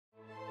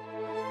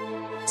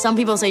Some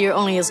people say you're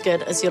only as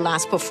good as your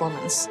last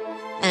performance.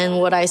 And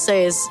what I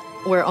say is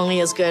we're only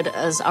as good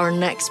as our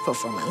next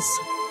performance.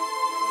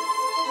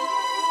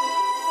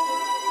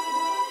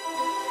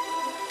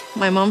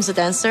 My mom's a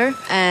dancer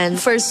and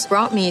first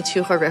brought me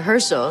to her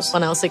rehearsals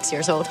when I was 6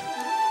 years old.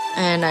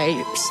 And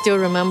I still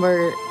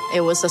remember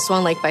it was a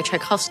Swan Lake by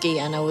Tchaikovsky,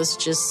 and I was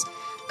just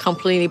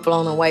completely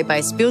blown away by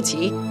its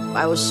beauty.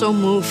 I was so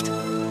moved.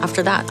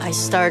 After that, I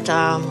started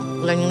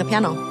learning the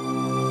piano.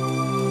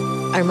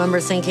 I remember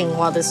thinking,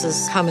 wow, this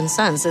is common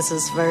sense. This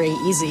is very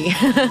easy.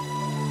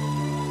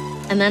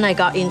 And then I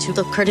got into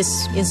the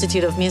Curtis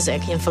Institute of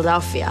Music in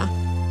Philadelphia,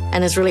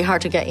 and it's really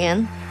hard to get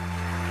in.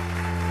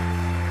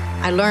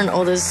 I learned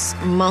all these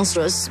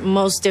monstrous,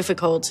 most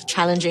difficult,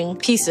 challenging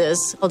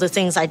pieces, all the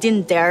things I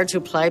didn't dare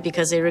to play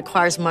because it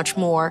requires much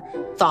more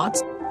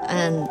thought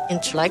and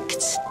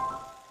intellect.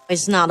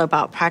 It's not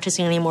about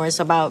practicing anymore, it's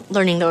about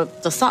learning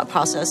the thought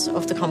process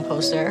of the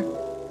composer.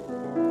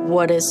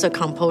 What is the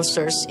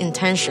composer's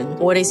intention?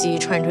 What is he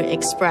trying to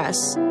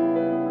express?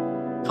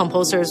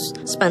 Composers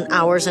spend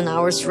hours and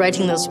hours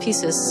writing those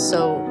pieces,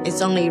 so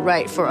it's only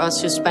right for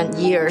us to spend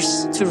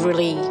years to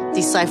really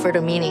decipher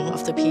the meaning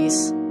of the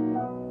piece.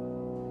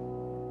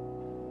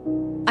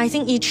 I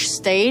think each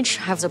stage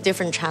has a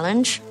different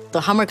challenge.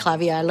 The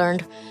Hammerklavier I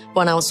learned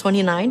when I was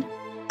 29.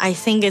 I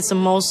think it's the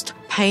most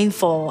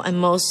painful and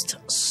most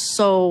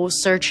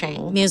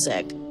soul-searching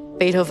music.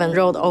 Beethoven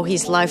wrote all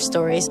his life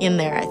stories in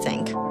there, I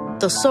think.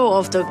 The soul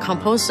of the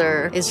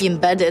composer is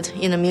embedded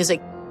in the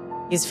music.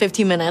 It's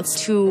 50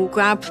 minutes to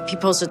grab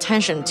people's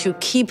attention, to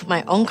keep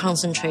my own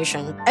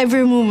concentration.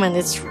 Every movement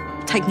is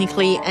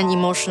technically and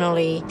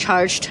emotionally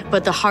charged,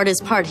 but the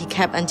hardest part he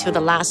kept until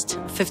the last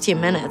 15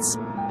 minutes.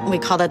 We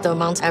call that the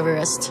Mount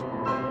Everest.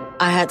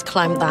 I had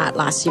climbed that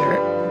last year.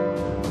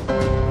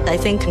 I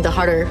think the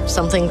harder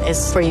something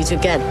is for you to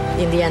get,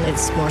 in the end,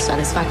 it's more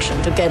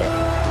satisfaction to get it.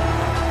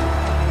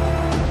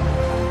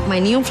 My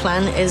new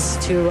plan is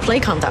to play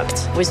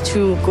conduct with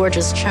 2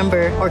 gorgeous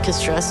chamber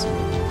orchestras.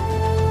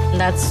 And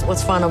that's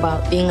what's fun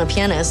about being a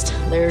pianist.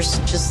 There's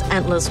just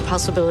endless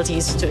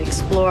possibilities to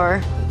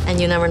explore,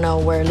 and you never know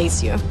where it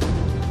leads you.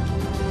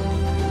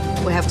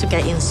 We have to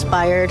get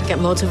inspired, get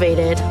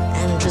motivated,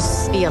 and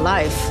just be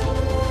alive.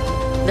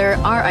 There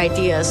are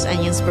ideas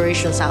and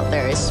inspirations out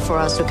there. It's for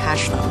us to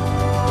catch them.